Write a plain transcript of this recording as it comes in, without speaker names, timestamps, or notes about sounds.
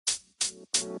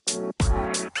Welcome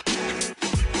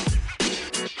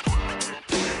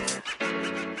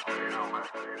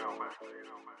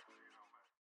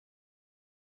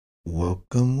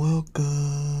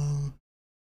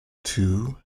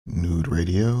to Nude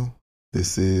Radio.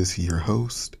 This is your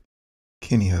host,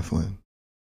 Kenny Heflin.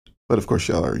 But of course,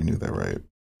 y'all already knew that, right?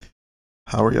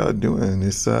 How are y'all doing?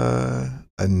 It's a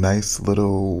nice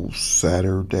little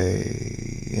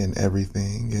Saturday and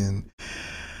everything. And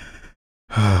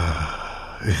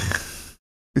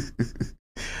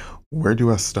where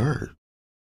do I start?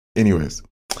 Anyways,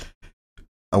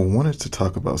 I wanted to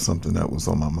talk about something that was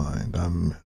on my mind.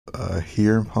 I'm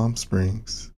here in Palm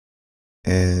Springs,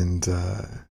 and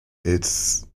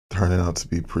it's turning out to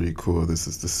be pretty cool. This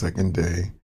is the second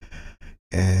day,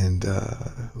 and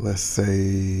let's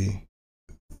say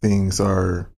things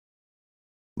are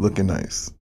looking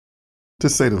nice, to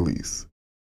say the least.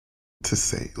 To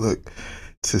say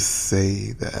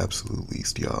the absolute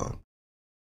least, y'all.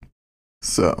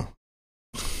 So,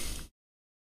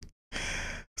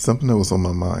 something that was on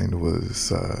my mind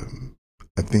was,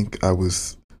 I think I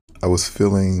was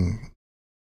feeling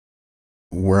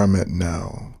where I'm at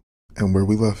now and where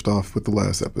we left off with the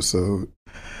last episode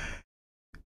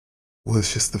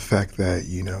was just the fact that,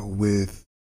 with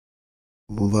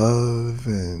love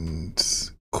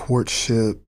and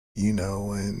courtship,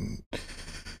 and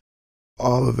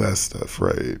all of that stuff,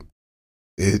 right?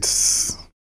 It's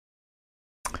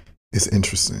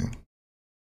interesting.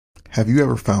 Have you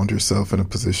ever found yourself in a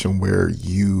position where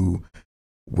you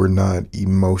were not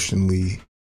emotionally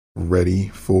ready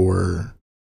for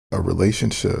a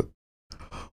relationship,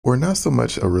 or not so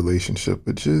much a relationship,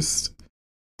 but just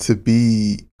to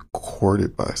be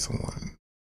courted by someone,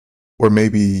 or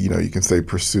maybe, you can say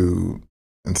pursued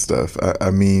and stuff. I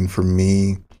mean, for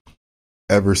me,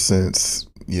 ever since,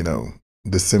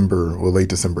 December, well, late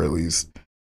December at least,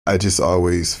 I just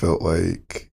always felt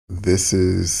like this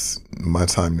is my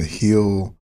time to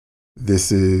heal.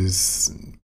 This is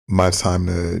my time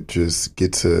to just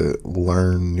get to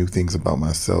learn new things about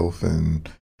myself. And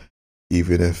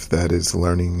even if that is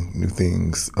learning new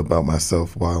things about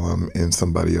myself while I'm in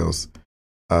somebody else,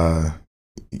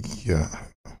 yeah,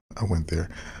 I went there.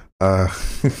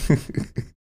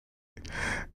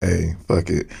 Hey,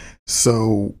 fuck it.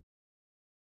 So,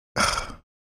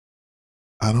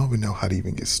 I don't even know how to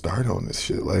even get started on this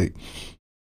shit. Like,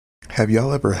 have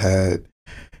y'all ever had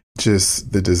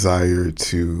just the desire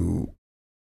to,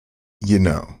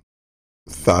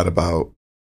 thought about,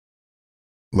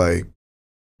 like,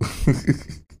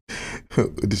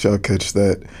 did y'all catch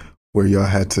that? Where y'all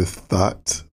had to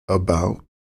thought about,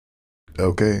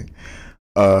 okay?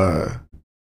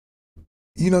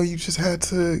 You just had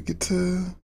to get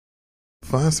to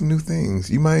find some new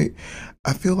things.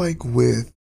 I feel like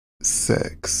with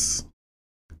sex,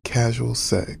 casual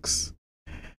sex,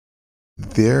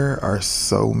 there are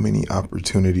so many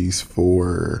opportunities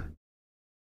for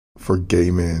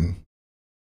gay men,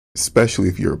 especially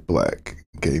if you're a black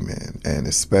gay man, and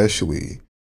especially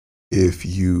if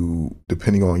you,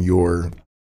 depending on your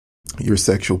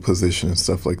sexual position and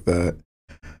stuff like that.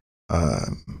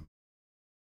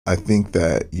 I think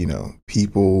that,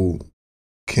 people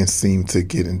can seem to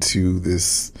get into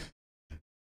this,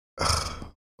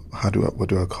 what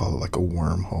do I call it? Like a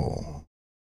wormhole.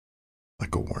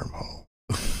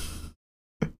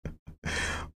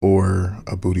 Or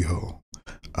a booty hole.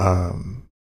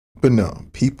 But no,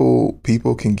 people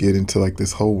can get into like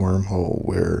this whole wormhole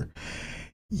where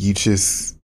you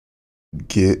just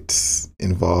get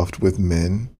involved with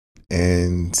men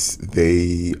and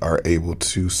they are able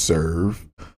to serve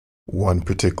one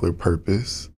particular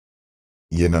purpose.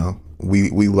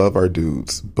 We love our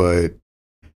dudes, but,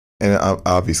 and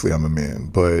obviously I'm a man,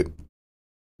 but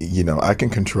I can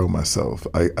control myself.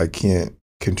 I can't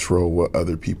control what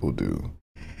other people do.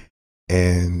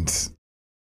 And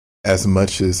as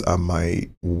much as I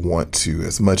might want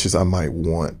to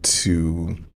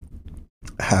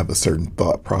have a certain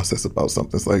thought process about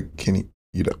something, it's like,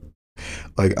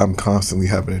 like I'm constantly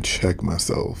having to check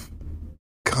myself.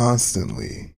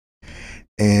 Constantly.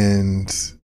 And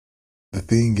the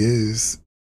thing is,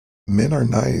 men are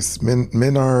nice.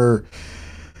 Men are,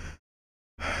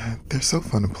 they're so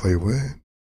fun to play with.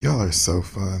 Y'all are so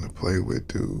fun to play with,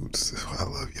 dudes. I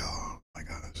love y'all. Oh my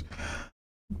gosh.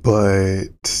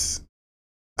 But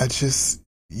I just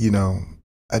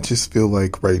feel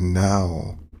like right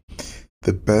now,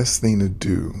 the best thing to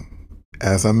do,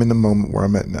 as I'm in the moment where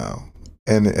I'm at now,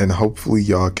 and hopefully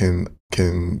y'all can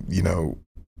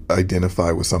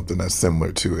identify with something that's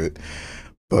similar to it.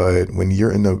 But when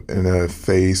you're in a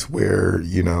phase where,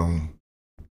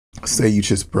 say you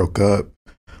just broke up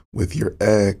with your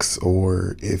ex,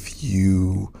 or if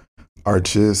you are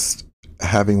just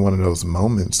having one of those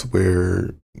moments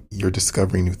where you're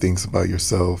discovering new things about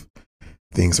yourself,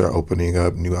 things are opening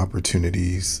up, new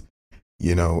opportunities.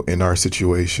 In our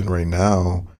situation right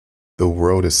now, the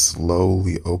world is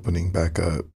slowly opening back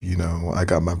up. I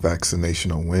got my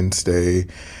vaccination on Wednesday,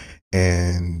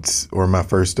 or my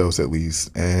first dose at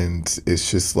least. And it's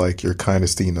just like you're kind of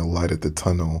seeing the light at the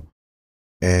tunnel.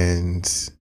 And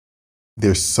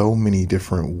there's so many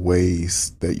different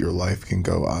ways that your life can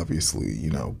go, obviously,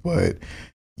 but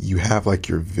you have like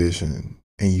your vision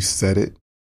and you set it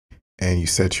and you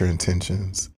set your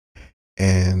intentions.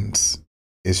 And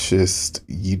it's just,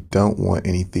 you don't want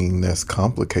anything that's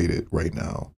complicated right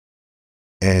now.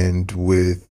 And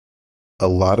with a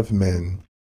lot of men,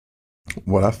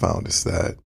 what I found is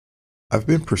that I've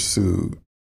been pursued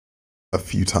a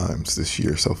few times this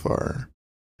year so far.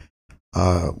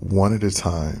 One of the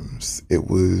times it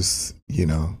was,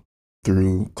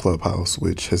 through Clubhouse,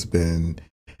 which has been,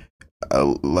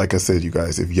 like I said, you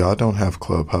guys, if y'all don't have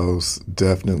Clubhouse,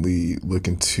 definitely look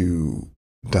into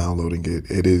downloading it.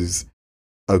 It is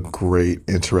a great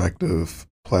interactive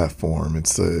platform.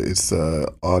 It's a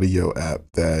audio app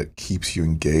that keeps you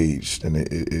engaged, and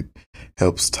it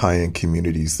helps tie in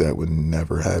communities that would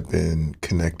never have been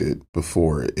connected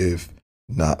before if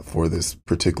not for this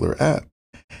particular app.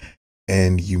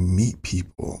 And you meet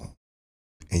people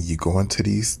and you go into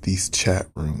these chat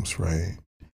rooms, right?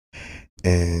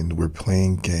 And we're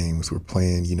playing games. We're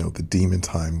playing, the demon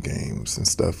time games and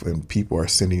stuff. And people are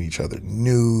sending each other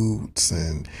nudes.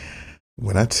 And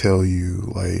when I tell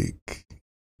you, like,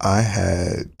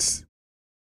 I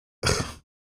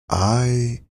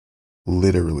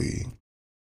literally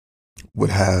would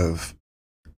have,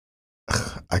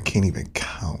 I can't even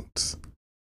count,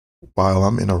 while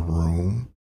I'm in a room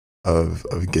of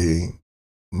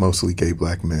mostly gay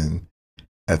black men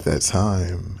at that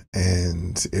time.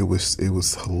 And it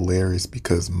was hilarious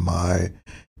because my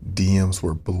DMs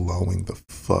were blowing the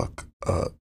fuck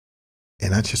up.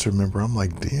 And I just remember, I'm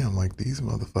like, damn, like these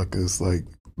motherfuckers, like,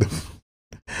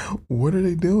 what are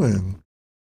they doing?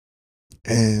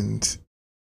 And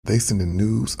they sending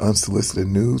nudes, unsolicited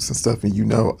nudes and stuff.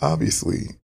 And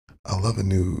obviously, I love a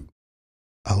nude.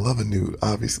 I love a nude,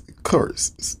 obviously. Of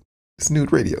course, it's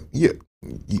nude radio. Yeah,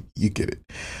 you get it.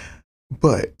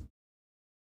 But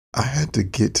I had to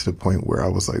get to the point where I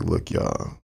was like, look,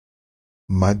 y'all,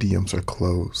 my DMs are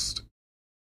closed.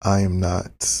 I am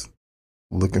not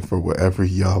looking for whatever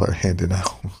y'all are handing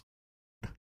out.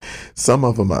 Some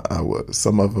of them I was.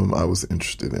 Some of them I was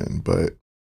interested in. But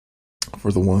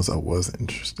for the ones I wasn't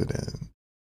interested in,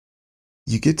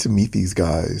 you get to meet these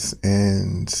guys.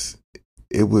 And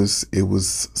it was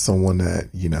someone that,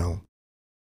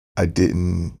 I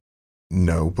didn't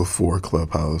know before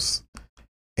Clubhouse.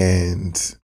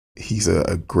 And he's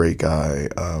a great guy,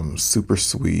 super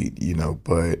sweet,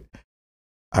 but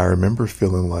I remember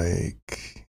feeling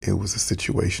like it was a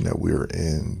situation that we were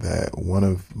in that one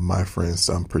of my friends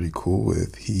I'm pretty cool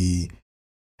with, he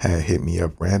had hit me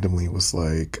up randomly, was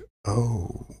like,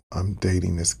 oh, I'm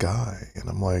dating this guy. And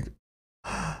I'm like,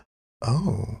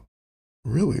 oh,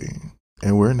 really?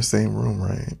 And we're in the same room,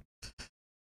 right?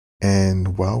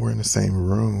 And while we're in the same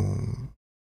room,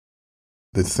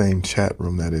 the same chat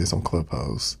room that is on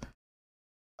Clubhouse,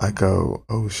 I go,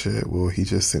 oh shit, well, he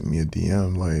just sent me a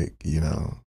DM, like,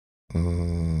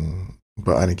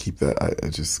 but I didn't keep that. I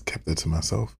just kept that to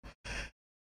myself.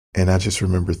 And I just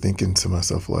remember thinking to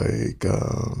myself, like,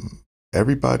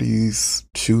 everybody's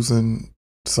choosing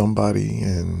somebody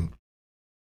and,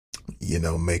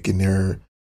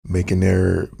 making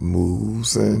their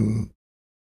moves, and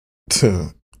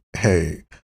hey,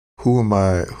 who am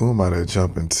I to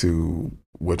jump into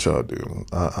what y'all do?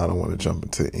 I don't want to jump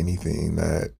into anything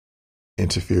that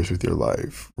interferes with your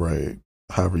life, right?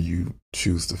 However you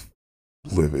choose to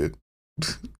live it,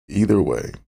 either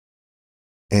way.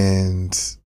 And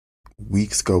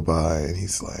weeks go by and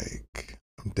he's like,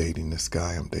 I'm dating this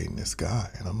guy.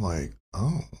 And I'm like,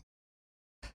 oh,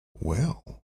 well,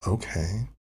 okay,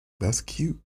 that's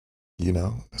cute.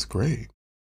 That's great.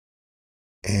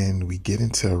 And we get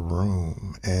into a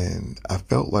room, and I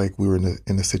felt like we were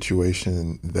in a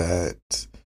situation that,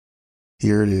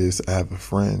 here it is, I have a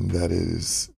friend that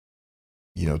is,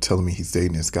 telling me he's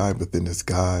dating this guy, but then this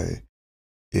guy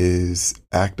is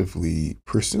actively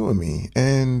pursuing me.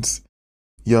 And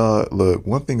y'all, look,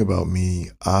 one thing about me,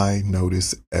 I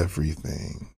notice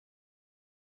everything.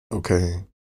 Okay?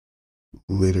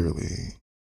 Literally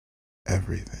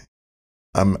everything.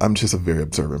 I'm just a very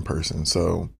observant person.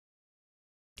 So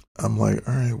I'm like,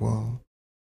 all right, well,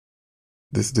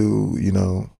 this dude,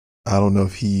 I don't know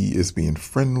if he is being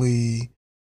friendly.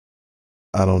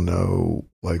 I don't know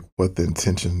like what the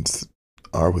intentions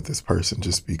are with this person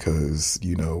just because,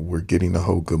 we're getting the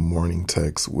whole good morning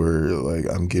text where like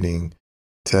I'm getting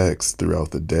texts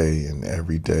throughout the day and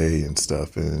every day and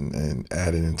stuff and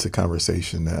added into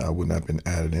conversation that I would not have been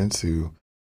added into.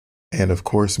 And of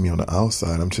course, me on the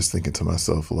outside, I'm just thinking to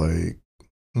myself, like,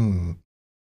 hmm,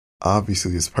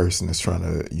 obviously this person is trying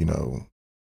to,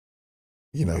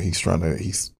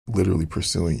 he's literally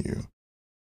pursuing you.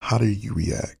 How do you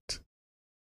react?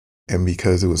 And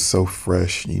because it was so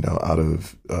fresh, out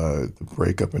of the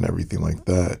breakup and everything like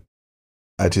that,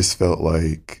 I just felt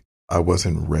like I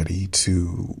wasn't ready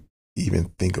to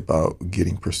even think about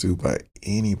getting pursued by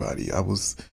anybody. That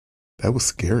was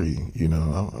scary,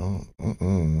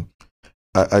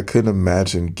 I couldn't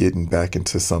imagine getting back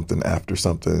into something after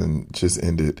something just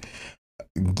ended.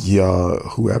 Y'all,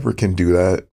 whoever can do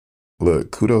that,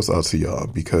 look, kudos out to y'all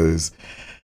because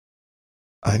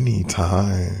I need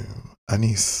time. I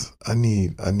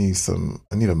need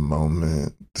a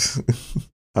moment.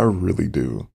 I really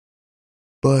do.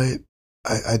 But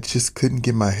I just couldn't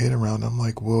get my head around. I'm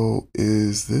like, well,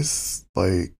 is this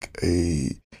like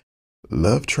a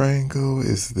love triangle?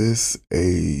 Is this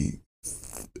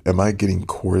am I getting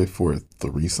courted for a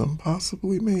threesome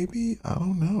possibly? Maybe? I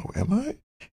don't know. Am I?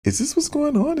 Is this what's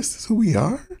going on? Is this who we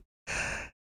are?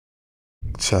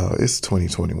 Child, it's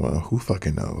 2021. Who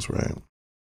fucking knows, right?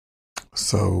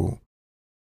 So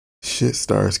shit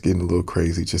starts getting a little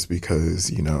crazy just because,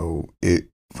 it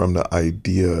from the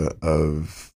idea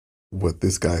of what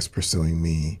this guy's pursuing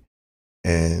me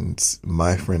and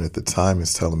my friend at the time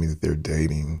is telling me that they're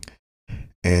dating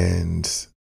and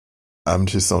I'm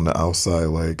just on the outside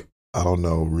like I don't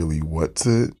know really what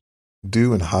to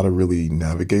do and how to really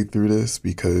navigate through this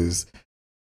because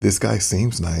this guy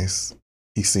seems nice.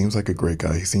 He seems like a great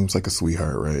guy. He seems like a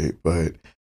sweetheart, right? But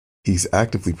he's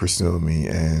actively pursuing me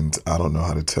and I don't know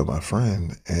how to tell my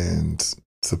friend and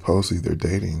supposedly they're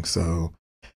dating. So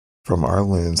from our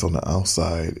lens on the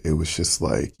outside, it was just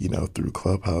like, through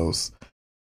Clubhouse,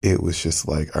 it was just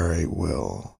like, all right,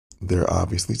 well, they're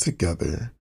obviously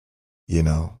together.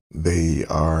 They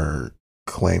are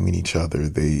claiming each other.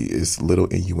 It's little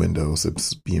innuendos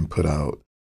that's being put out,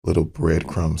 little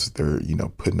breadcrumbs they're,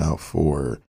 putting out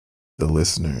for the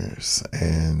listeners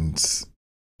and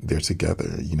they're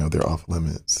together, they're off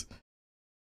limits.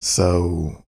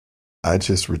 So I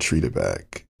just retreated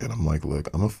back and I'm like, look,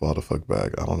 I'm gonna fall the fuck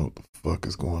back. I don't know what the fuck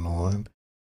is going on.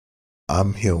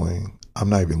 I'm healing. I'm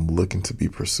not even looking to be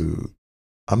pursued.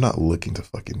 I'm not looking to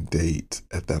fucking date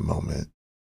at that moment.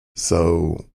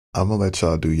 So I'm gonna let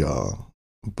y'all do y'all.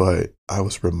 But I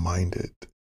was reminded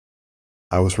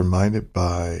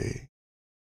by,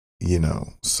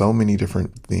 so many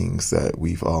different things that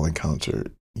we've all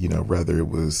encountered, whether it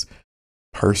was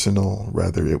personal,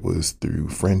 whether it was through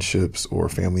friendships or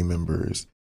family members,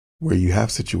 where you have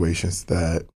situations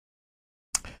that,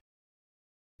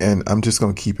 and I'm just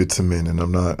gonna keep it to men, and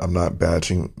I'm not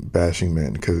bashing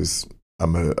men because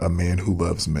I'm a man who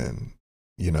loves men,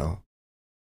 you know,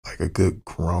 like a good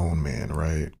grown man,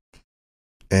 right?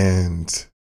 And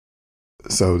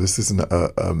so this isn't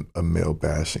a male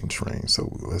bashing train.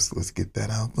 So let's get that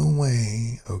out the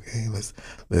way, okay? Let's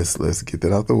get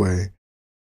that out the way.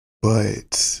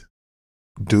 But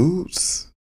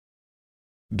dudes,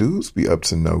 dudes be up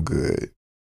to no good.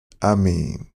 I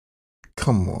mean,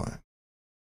 come on.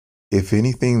 If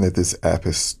anything that this app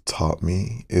has taught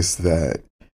me is that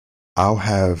I'll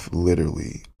have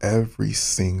literally every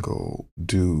single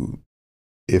dude,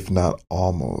 if not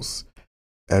almost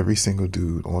every single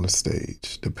dude on a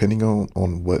stage, depending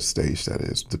on what stage that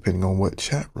is, depending on what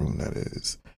chat room that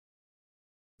is,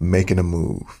 making a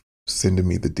move, sending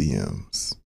me the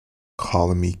DMs,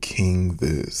 calling me king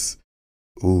this.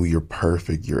 Ooh, you're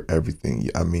perfect. You're everything.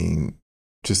 I mean,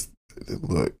 just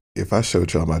look, if I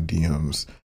showed y'all my DMs,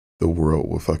 the world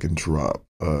will fucking drop.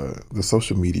 The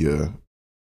social media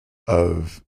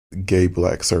of gay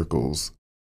black circles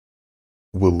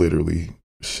will literally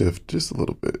shift just a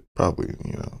little bit. Probably,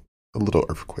 a little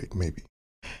earthquake maybe.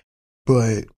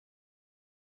 But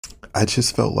I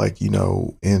just felt like,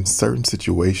 in certain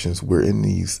situations we're in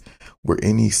these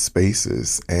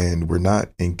spaces and we're not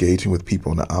engaging with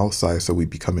people on the outside, so we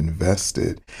become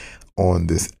invested on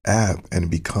this app and it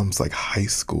becomes like high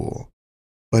school.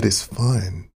 But it's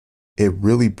fun. It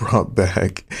really brought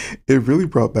back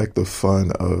the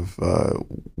fun of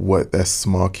what that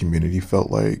small community felt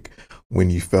like when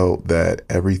you felt that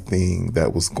everything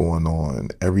that was going on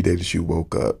every day that you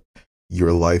woke up,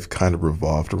 your life kind of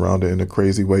revolved around it in a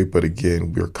crazy way. But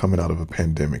again, we're coming out of a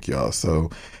pandemic, y'all. So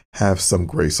have some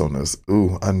grace on us.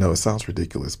 Ooh, I know it sounds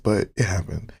ridiculous, but it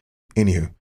happened.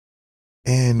 Anywho,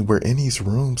 and we're in these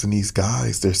rooms and these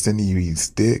guys, they're sending you these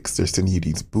dicks, they're sending you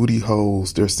these booty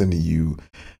holes, they're sending you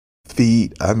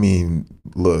feet. I mean,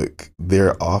 look,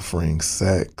 they're offering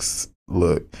sex.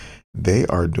 Look, they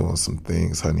are doing some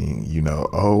things, honey. You know,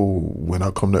 oh, when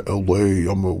I come to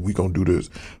LA, we gonna do this.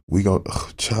 We gonna,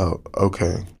 child,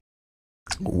 okay.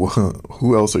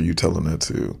 Who else are you telling that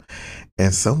to?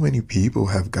 And so many people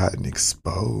have gotten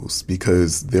exposed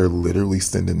because they're literally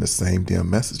sending the same damn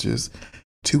messages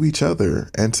to each other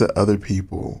and to other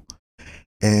people.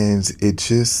 And it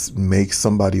just makes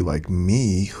somebody like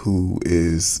me who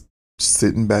is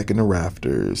sitting back in the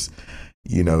rafters,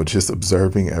 you know, just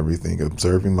observing everything,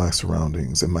 observing my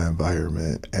surroundings and my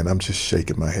environment. And I'm just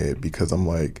shaking my head because I'm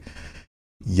like,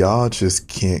 y'all just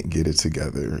can't get it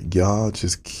together. Y'all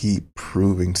just keep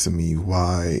proving to me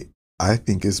why I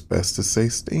think it's best to stay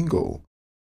single.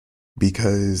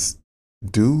 Because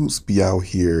dudes be out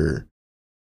here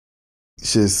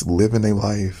just living their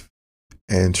life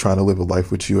and trying to live a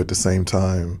life with you at the same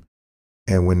time.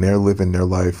 And when they're living their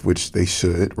life, which they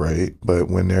should, right? But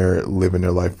when they're living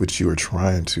their life, which you are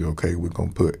trying to, okay, we're going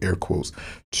to put air quotes,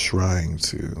 trying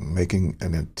to, making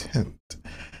an attempt.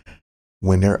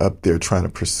 When they're up there trying to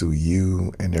pursue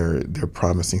you and they're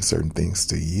promising certain things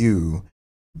to you,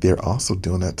 they're also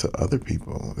doing that to other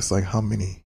people. It's like, how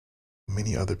many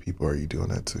other people are you doing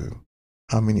that to?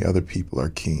 How many other people are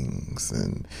kings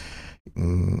and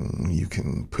you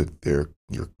can put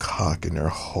your cock in their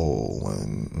hole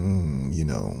and you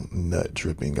know, nut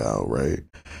dripping out, right?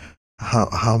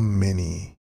 How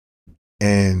many?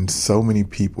 And so many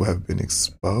people have been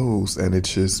exposed, and it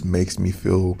just makes me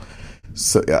feel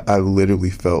so. I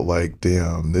literally felt like,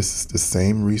 damn, this is the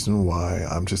same reason why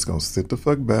I'm just gonna sit the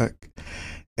fuck back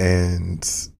and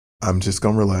I'm just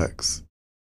gonna relax,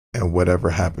 and whatever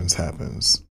happens,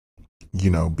 happens. You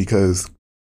know, because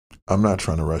I'm not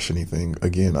trying to rush anything.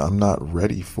 Again, I'm not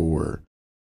ready for,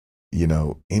 you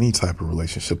know, any type of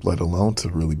relationship, let alone to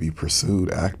really be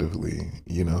pursued actively,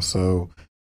 you know. So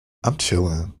I'm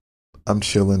chilling. I'm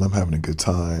chilling. I'm having a good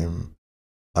time.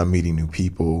 I'm meeting new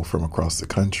people from across the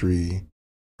country,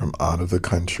 from out of the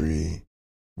country.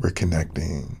 We're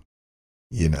connecting,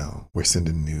 you know, we're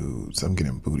sending nudes. I'm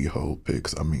getting booty hole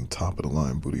pics. I mean, top of the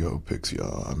line booty hole pics,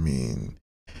 y'all. I mean,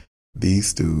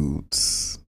 these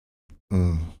dudes,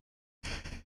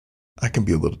 I can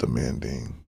be a little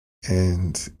demanding.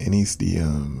 And in these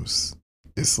DMs,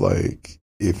 it's like,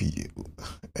 if you,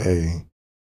 hey,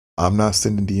 I'm not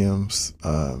sending DMs.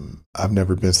 I've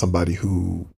never been somebody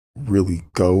who really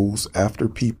goes after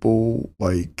people.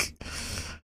 Like,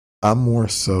 I'm more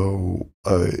so,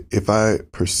 if I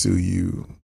pursue you,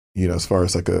 you know, as far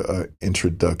as like a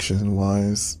introduction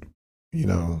wise, you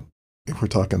know, if we're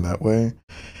talking that way,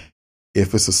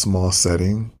 if it's a small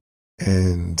setting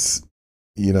and,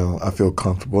 you know, I feel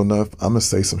comfortable enough, I'm going to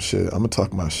say some shit. I'm going to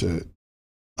talk my shit.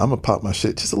 I'm going to pop my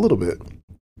shit just a little bit.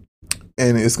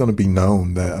 And it's going to be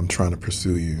known that I'm trying to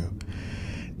pursue you.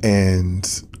 And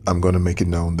I'm going to make it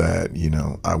known that, you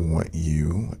know, I want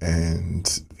you and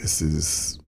this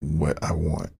is what I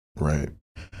want, right?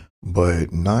 But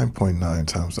 9.9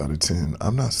 times out of 10,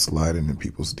 I'm not sliding in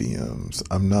people's DMs.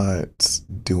 I'm not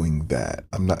doing that.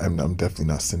 I'm definitely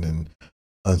not sending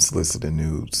unsolicited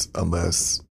nudes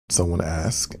unless someone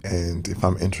asks and if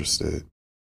I'm interested.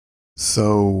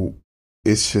 So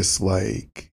it's just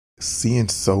like seeing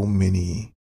so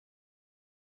many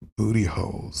booty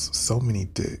holes, so many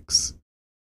dicks,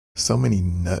 so many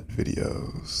nut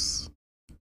videos.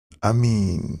 I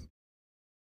mean,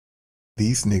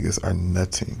 these niggas are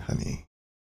nutting, honey.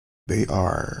 They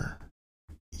are,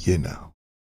 you know,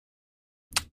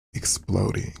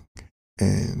 exploding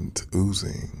and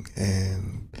oozing.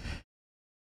 And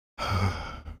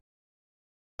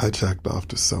I jacked off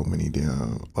to so many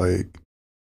damn, like,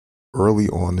 early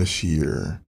on this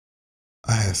year,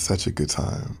 I had such a good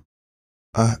time.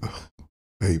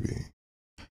 Baby,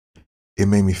 it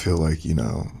made me feel like, you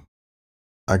know,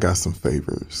 I got some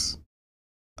favors.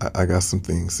 I got some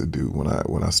things to do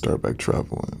when I start back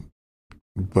traveling.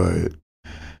 But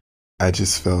I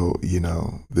just felt, you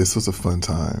know, this was a fun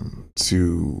time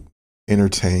to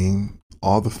entertain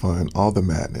all the fun, all the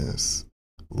madness,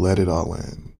 let it all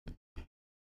in.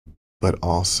 But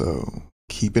also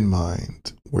keep in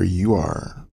mind where you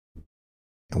are.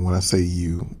 And when I say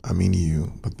you, I mean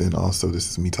you, but then also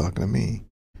this is me talking to me.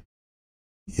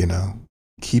 You know,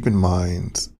 keep in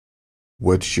mind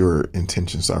what your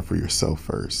intentions are for yourself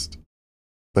first,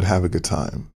 but have a good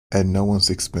time at no one's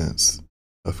expense,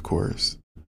 of course.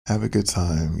 have a good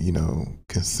time.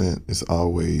 Consent is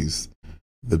always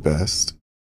the best,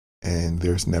 and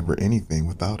there's never anything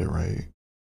without it, right?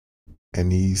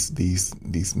 And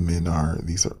these men are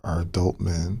adult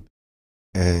men,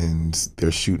 and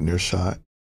they're shooting their shot.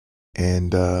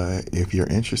 And if you're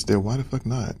interested, why the fuck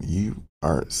not? You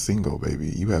are single, baby.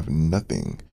 You have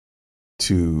nothing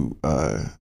to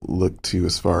look to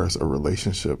as far as a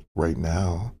relationship right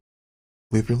now.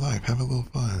 Live your life, have a little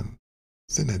fun,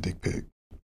 send that dick pic,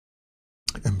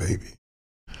 and baby,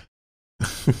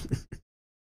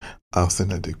 I'll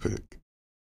send that dick pic.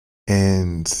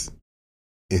 And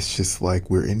it's just like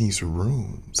we're in these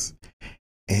rooms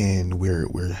and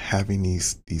we're having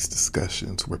these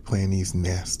discussions. We're playing these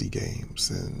nasty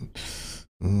games, and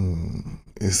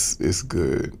it's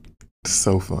good. It's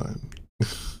so fun.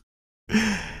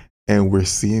 And we're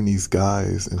seeing these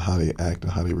guys and how they act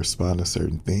and how they respond to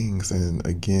certain things. And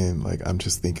again, like I'm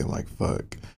just thinking like,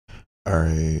 fuck, all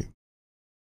right,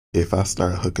 if I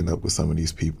start hooking up with some of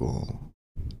these people,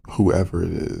 whoever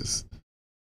it is,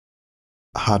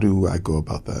 how do I go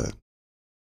about that?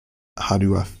 How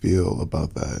do I feel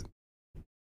about that?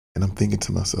 And I'm thinking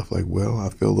to myself, like, well, I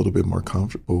feel a little bit more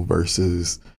comfortable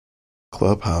versus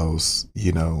Clubhouse.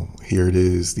 Here it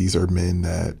is. These are men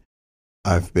that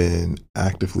I've been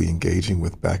actively engaging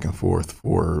with back and forth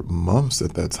for months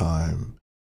at that time,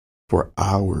 for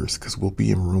hours, because we'll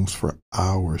be in rooms for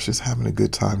hours, just having a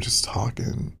good time, just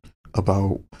talking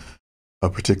about a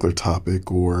particular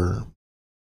topic or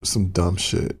some dumb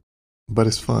shit. But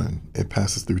it's fun. It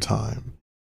passes through time.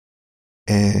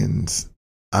 And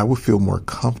I would feel more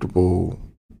comfortable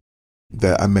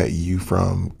that I met you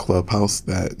from Clubhouse,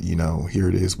 that, here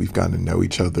it is, we've gotten to know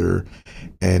each other.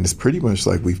 And it's pretty much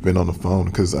like we've been on the phone,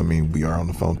 because, I mean, we are on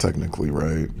the phone technically,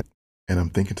 right? And I'm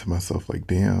thinking to myself, like,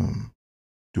 damn,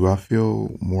 do I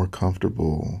feel more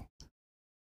comfortable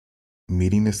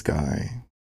meeting this guy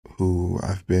who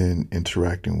I've been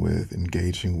interacting with,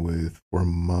 engaging with for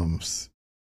months?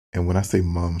 And when I say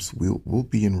months, we'll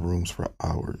be in rooms for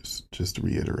hours, just to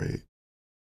reiterate.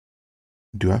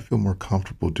 Do I feel more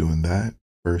comfortable doing that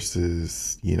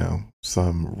versus,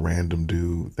 some random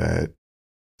dude that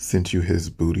sent you his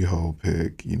booty hole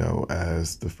pic,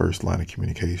 as the first line of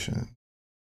communication?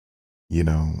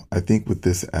 I think with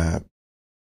this app,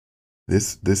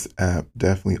 this app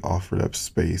definitely offered up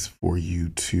space for you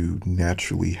to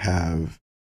naturally have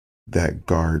that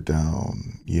guard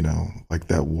down, like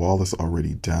that wall is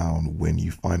already down when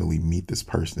you finally meet this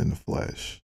person in the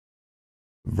flesh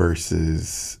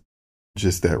versus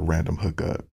just that random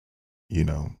hookup. You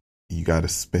know, you got to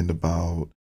spend about,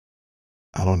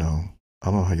 I don't know, I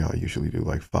don't know how y'all usually do,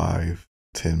 like 5,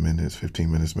 10 minutes,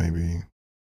 15 minutes, maybe.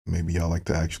 Maybe y'all like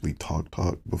to actually talk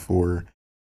before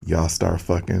y'all start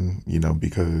fucking,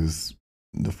 because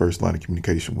the first line of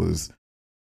communication was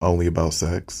only about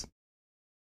sex.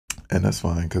 And that's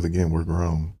fine, because again, we're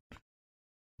grown.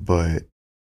 But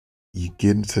you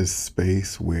get into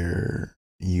space where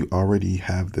you already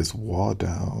have this wall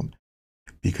down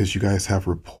because you guys have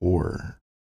rapport,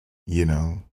 you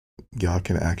know? Y'all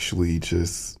can actually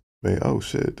just say, oh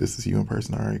shit, this is you in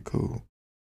person. All right, cool.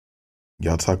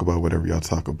 Y'all talk about whatever y'all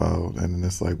talk about. And then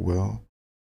it's like, well,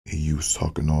 he was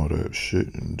talking all that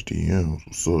shit in the DMs.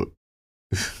 What's up?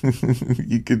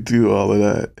 You could do all of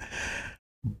that.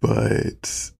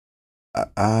 But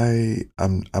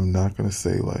I'm not gonna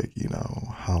say like,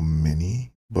 how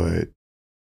many, but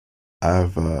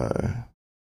I've uh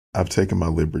I've taken my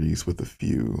liberties with a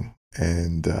few,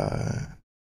 and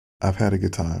I've had a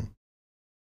good time.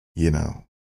 You know,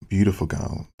 beautiful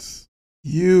gowns.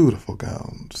 Beautiful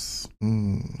gowns.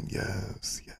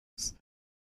 Yes, yes.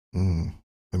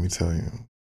 Let me tell you.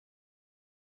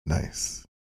 Nice.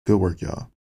 Good work, y'all.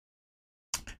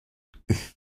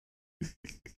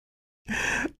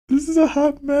 This is a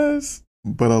hot mess,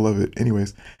 but I love it.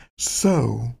 Anyways,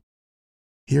 so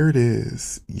here it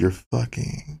is. You're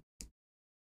fucking,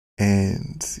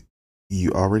 and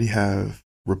you already have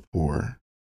rapport.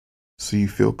 So you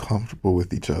feel comfortable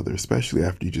with each other, especially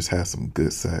after you just had some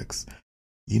good sex.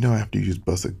 After you just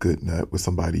bust a good nut with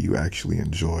somebody you actually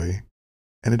enjoy.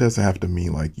 And it doesn't have to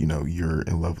mean like, you're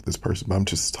in love with this person, but I'm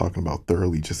just talking about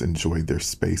thoroughly just enjoy their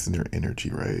space and their energy,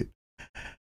 right?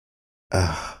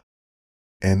 Uh,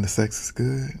 and the sex is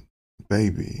good,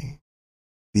 baby.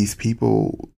 These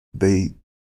people, they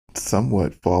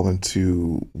somewhat fall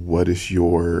into what is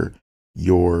your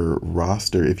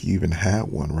roster if you even had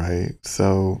one, right?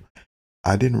 So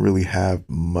I didn't really have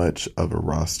much of a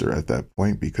roster at that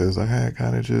point because I had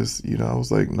kind of just, I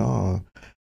was like, nah.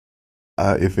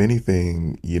 If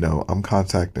anything,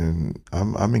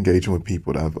 I'm engaging with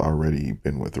people that I've already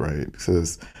been with, right?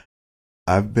 Because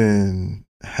I've been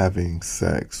having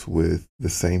sex with the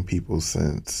same people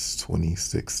since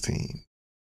 2016.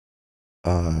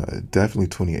 Definitely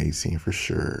 2018 for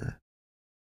sure.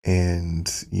 And,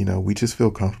 we just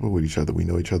feel comfortable with each other. We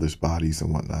know each other's bodies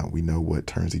and whatnot. We know what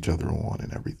turns each other on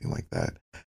and everything like that.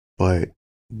 But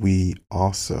we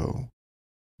also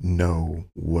know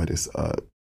what is up.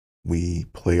 We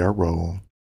play our role,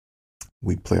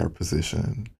 we play our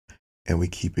position, and we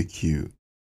keep it cute.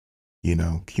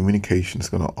 Communication is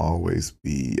going to always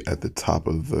be at the top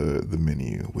of the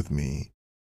menu with me.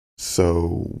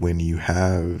 So when you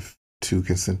have two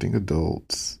consenting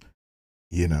adults,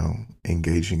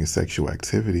 engaging in sexual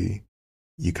activity,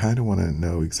 you kind of want to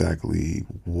know exactly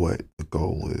what the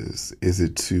goal is. Is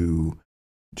it to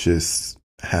just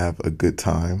have a good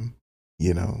time,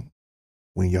 you know,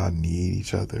 when y'all need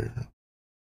each other?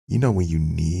 When you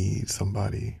need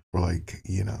somebody for, like,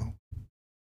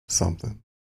 something,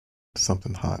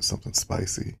 something hot, something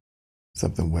spicy,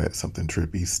 something wet, something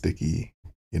drippy, sticky,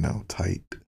 tight.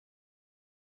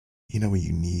 When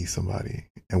you need somebody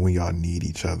and when y'all need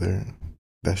each other,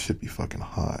 that should be fucking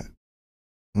hot.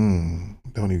 Don't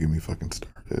even get me fucking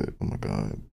started. Oh my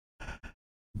God.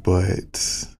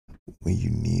 But when you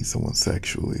need someone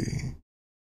sexually,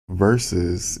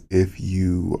 versus if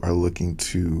you are looking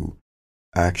to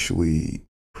actually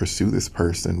pursue this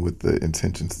person with the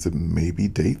intentions to maybe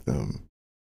date them,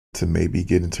 to maybe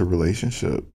get into a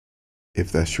relationship,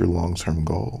 if that's your long-term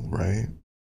goal, right?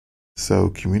 So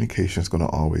communication is going to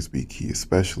always be key,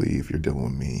 especially if you're dealing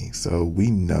with me. So we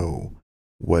know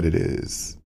what it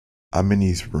is. I'm in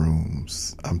these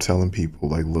rooms. I'm telling people,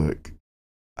 like, look,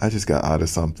 I just got out of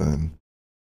something.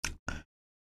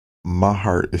 My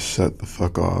heart is shut the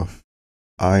fuck off.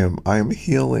 I am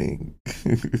healing.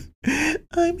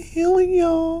 I'm healing,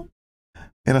 y'all.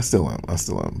 And I still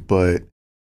am. But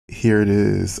here it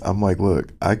is. I'm like,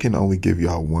 look, I can only give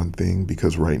y'all one thing,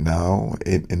 because right now,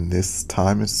 in this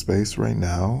time and space right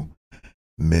now,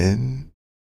 men,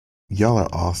 y'all are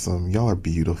awesome. Y'all are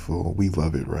beautiful. We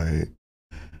love it, right?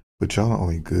 But y'all are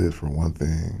only good for one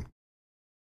thing.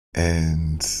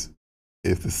 And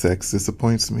if the sex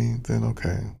disappoints me, then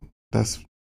okay. That's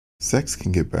Sex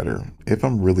can get better. If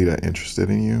I'm really that interested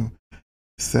in you,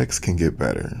 sex can get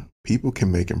better. People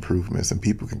can make improvements and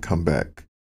people can come back,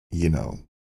 you know,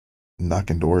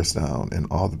 knocking doors down in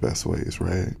all the best ways,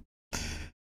 right?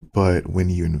 But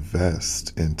when you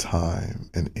invest in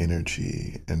time and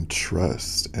energy and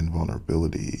trust and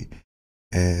vulnerability,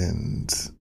 and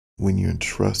when you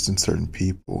entrust in certain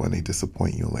people and they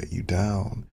disappoint you and let you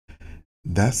down,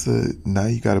 now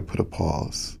you got to put a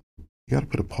pause. You got to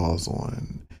put a pause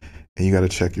on, and you got to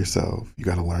check yourself. You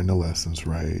got to learn the lessons,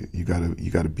 right? You got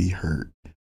to be hurt.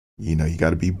 You got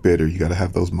to be bitter. You got to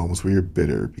have those moments where you're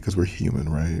bitter, because we're human,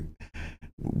 right?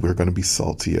 We're going to be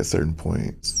salty at certain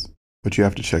points, but you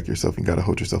have to check yourself. You got to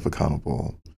hold yourself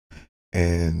accountable.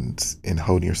 And in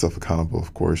holding yourself accountable,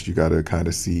 of course, you got to kind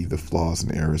of see the flaws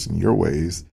and errors in your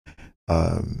ways,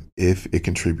 if it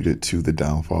contributed to the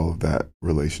downfall of that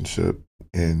relationship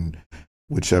in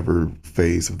whichever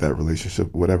phase of that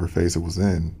relationship, whatever phase it was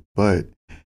in. But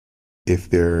if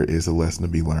there is a lesson to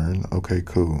be learned, okay,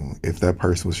 cool. If that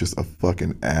person was just a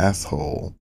fucking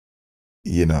asshole,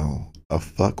 a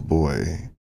fuck boy,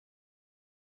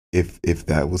 if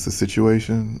that was the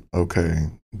situation, okay,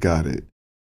 got it.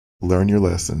 Learn your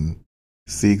lesson.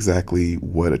 See exactly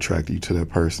what attracted you to that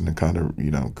person and kind of,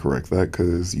 correct that,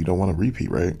 because you don't want to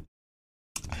repeat, right?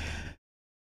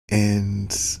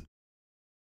 And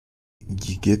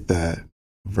you get that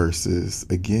versus,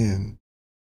 again,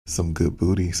 some good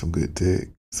booty, some good dick,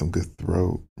 some good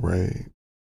throat, right?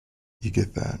 You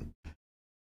get that.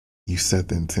 You set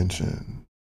the intention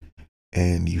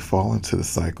and you fall into the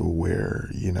cycle where,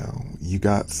 you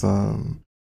got some,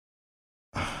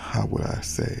 how would I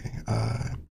say,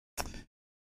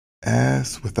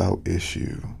 ass without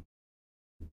issue.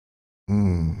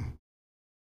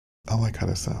 I like how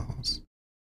that sounds.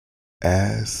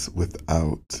 Ass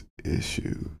without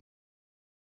issue.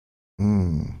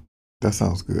 That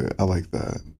sounds good. I like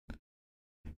that.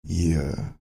 Yeah.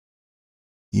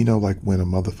 Like when a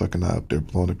motherfucker not up there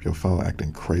blowing up your phone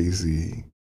acting crazy,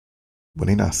 when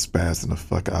they not spazzing the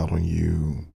fuck out on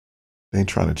you, they ain't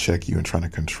trying to check you and trying to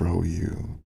control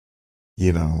you.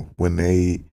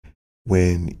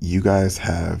 When you guys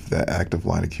have that active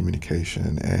line of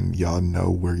communication and y'all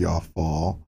know where y'all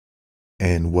fall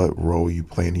and what role you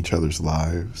play in each other's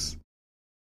lives,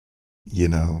 you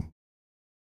know,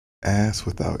 ass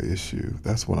without issue.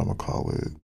 That's what I'm gonna call it.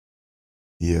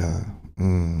 Yeah.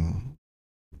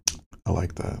 I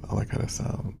like that. I like how that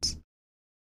sounds.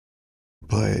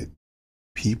 But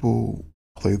people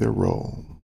play their role.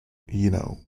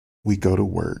 We go to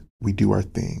work, we do our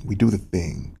thing, we do the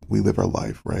thing, we live our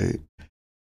life, right?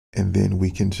 And then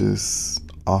we can just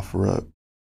offer up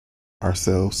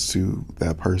ourselves to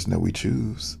that person that we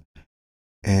choose,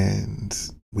 and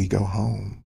we go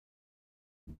home,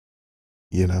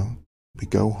 you know? We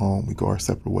go home, we go our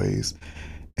separate ways,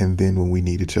 and then when we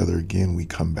need each other again, we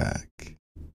come back.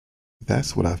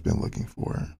 That's what I've been looking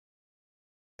for.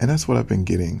 And that's what I've been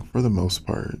getting for the most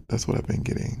part. That's what I've been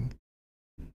getting.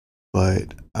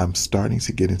 But I'm starting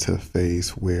to get into a phase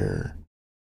where,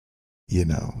 you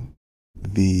know,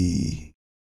 the,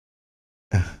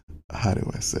 how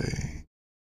do I say,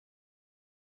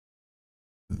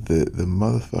 the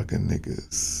motherfucking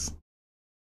niggas,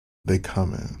 they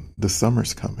coming. The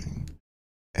summer's coming,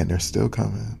 and they're still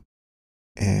coming.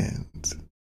 And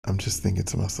I'm just thinking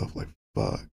to myself, like,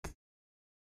 fuck.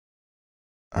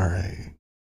 All right.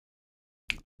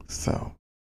 So,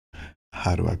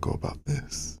 how do I go about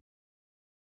this?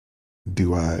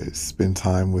 Do I spend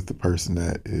time with the person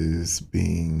that is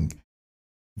being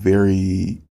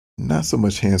very, not so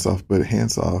much hands off, but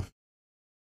hands off?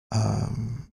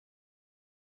 Um,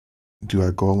 do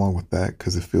I go along with that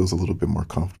because it feels a little bit more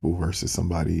comfortable versus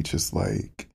somebody just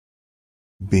like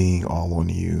being all on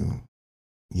you,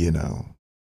 you know,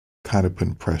 kind of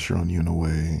putting pressure on you in a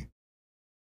way,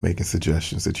 making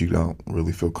suggestions that you don't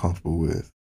really feel comfortable with?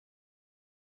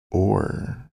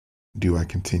 Or do I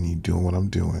continue doing what I'm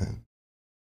doing,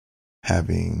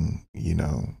 having,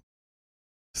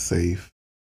 safe,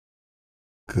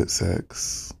 good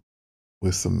sex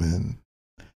with some men,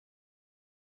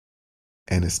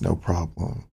 and it's no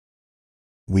problem?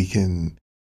 We can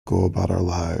go about our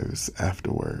lives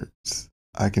afterwards.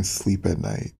 I can sleep at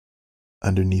night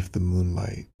underneath the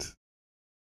moonlight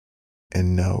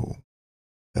and know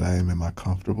that I am in my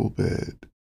comfortable bed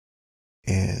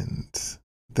and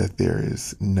that there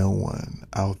is no one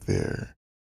out there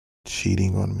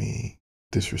cheating on me,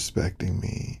 disrespecting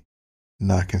me,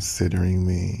 not considering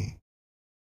me.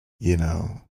 You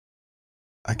know,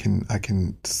 I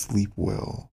can sleep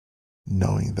well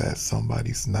knowing that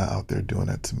somebody's not out there doing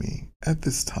that to me at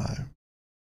this time,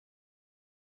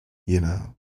 you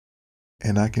know,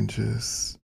 and I can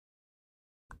just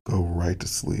go right to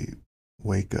sleep,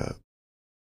 wake up,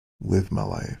 live my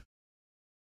life.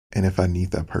 And if I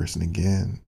need that person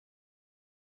again,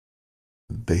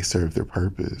 they serve their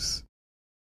purpose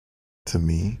to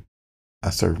me. I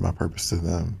serve my purpose to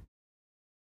them.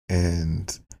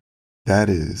 And that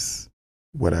is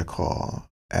what I call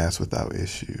ass without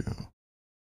issue.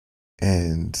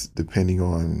 And depending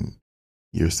on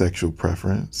your sexual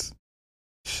preference,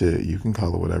 shit, you can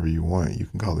call it whatever you want. You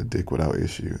can call it dick without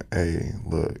issue. Hey,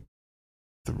 look,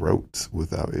 throat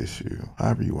without issue.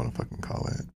 However you want to fucking call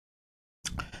it.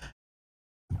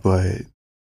 But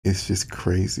it's just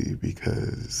crazy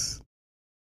because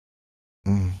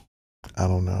I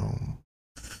don't know.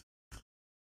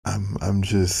 I'm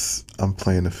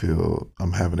playing the field.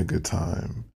 I'm having a good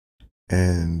time.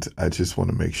 And I just want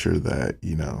to make sure that,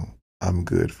 I'm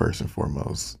good first and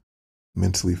foremost,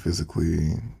 mentally,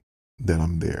 physically, that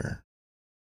I'm there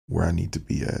where I need to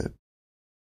be at.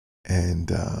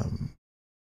 And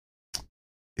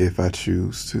if I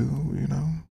choose to,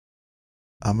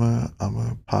 I'm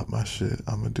a pop my shit.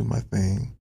 I'm gonna do my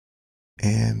thing.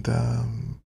 And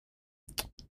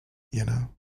you know,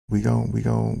 we're gonna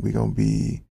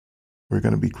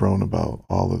be grown about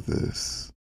all of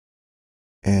this.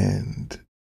 And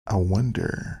I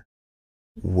wonder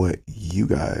what you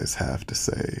guys have to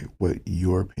say, what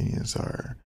your opinions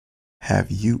are. Have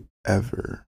you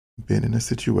ever been in a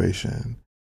situation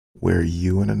where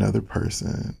you and another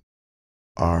person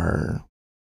are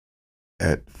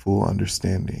at full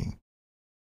understanding,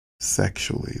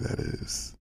 sexually, that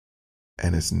is,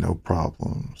 and it's no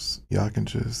problems? Y'all can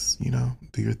just,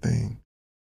 do your thing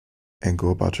and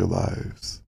go about your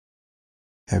lives.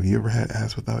 Have you ever had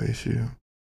ass without issue?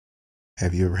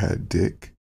 Have you ever had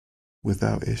dick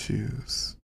without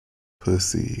issues?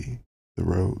 Pussy,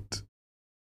 throat?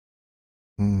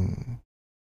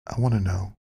 I want to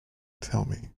know. Tell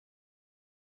me.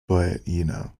 But,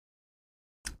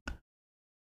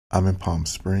 I'm in Palm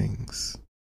Springs.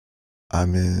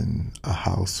 I'm in a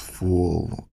house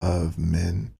full of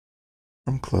men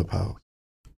from Clubhouse.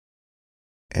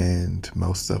 And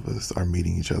most of us are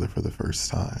meeting each other for the first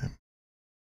time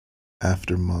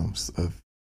after months of,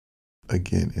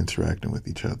 again, interacting with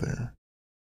each other.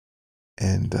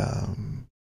 And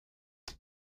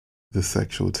the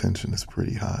sexual tension is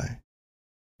pretty high.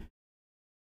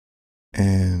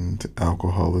 And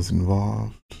alcohol is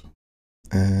involved.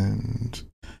 And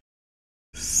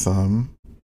some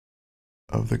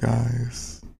of the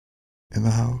guys in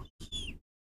the house,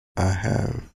 I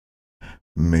have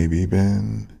maybe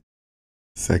been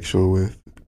sexual with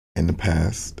in the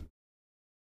past,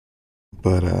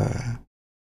 but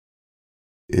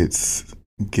it's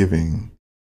giving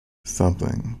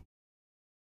something,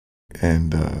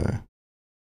 and I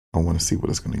want to see what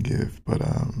it's going to give. But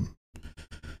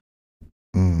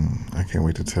I can't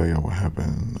wait to tell y'all what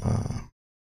happened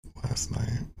last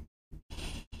night.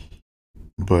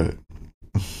 But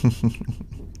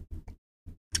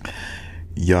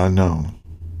y'all know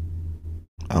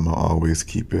I'ma always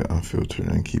keep it unfiltered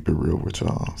and keep it real with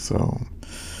y'all. So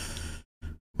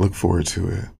look forward to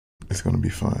it. It's gonna be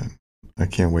fun. I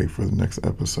can't wait for the next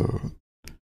episode.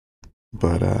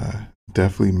 But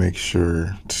definitely make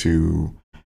sure to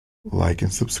like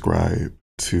and subscribe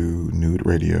to Nude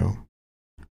Radio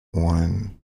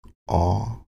on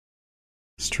all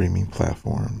streaming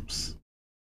platforms.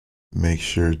 Make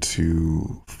sure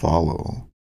to follow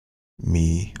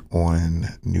me on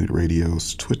Nude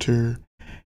Radio's Twitter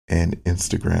and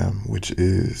Instagram, which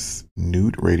is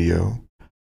Nude Radio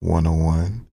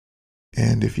 101.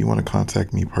 And if you want to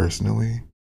contact me personally,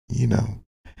 you know,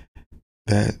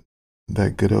 that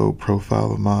good old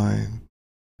profile of mine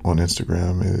on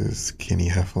Instagram is Kenny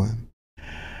Heflin.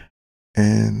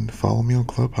 And follow me on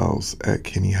Clubhouse at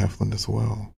Kenny Heflin as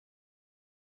well.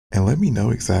 And let me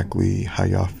know exactly how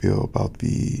y'all feel about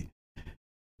the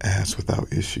ass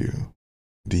without issue.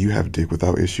 Do you have dick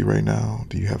without issue right now?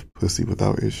 Do you have pussy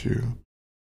without issue?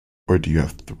 Or do you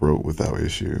have throat without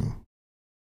issue?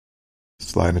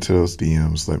 Slide into those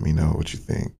DMs. Let me know what you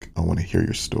think. I want to hear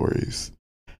your stories.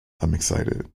 I'm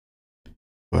excited.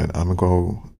 But I'm going to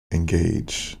go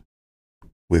engage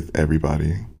with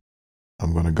everybody.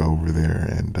 I'm going to go over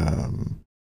there and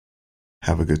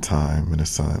have a good time in the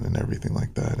sun and everything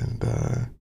like that. And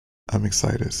I'm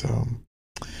excited. So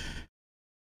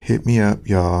hit me up,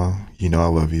 y'all. You know I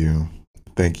love you.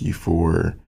 Thank you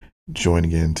for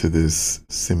joining in to this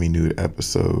semi-nude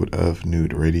episode of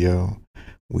Nude Radio.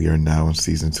 We are now in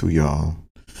season 2, y'all.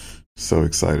 So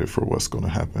excited for what's going to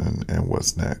happen and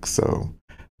what's next. So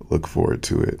look forward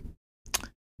to it.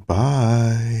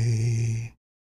 Bye.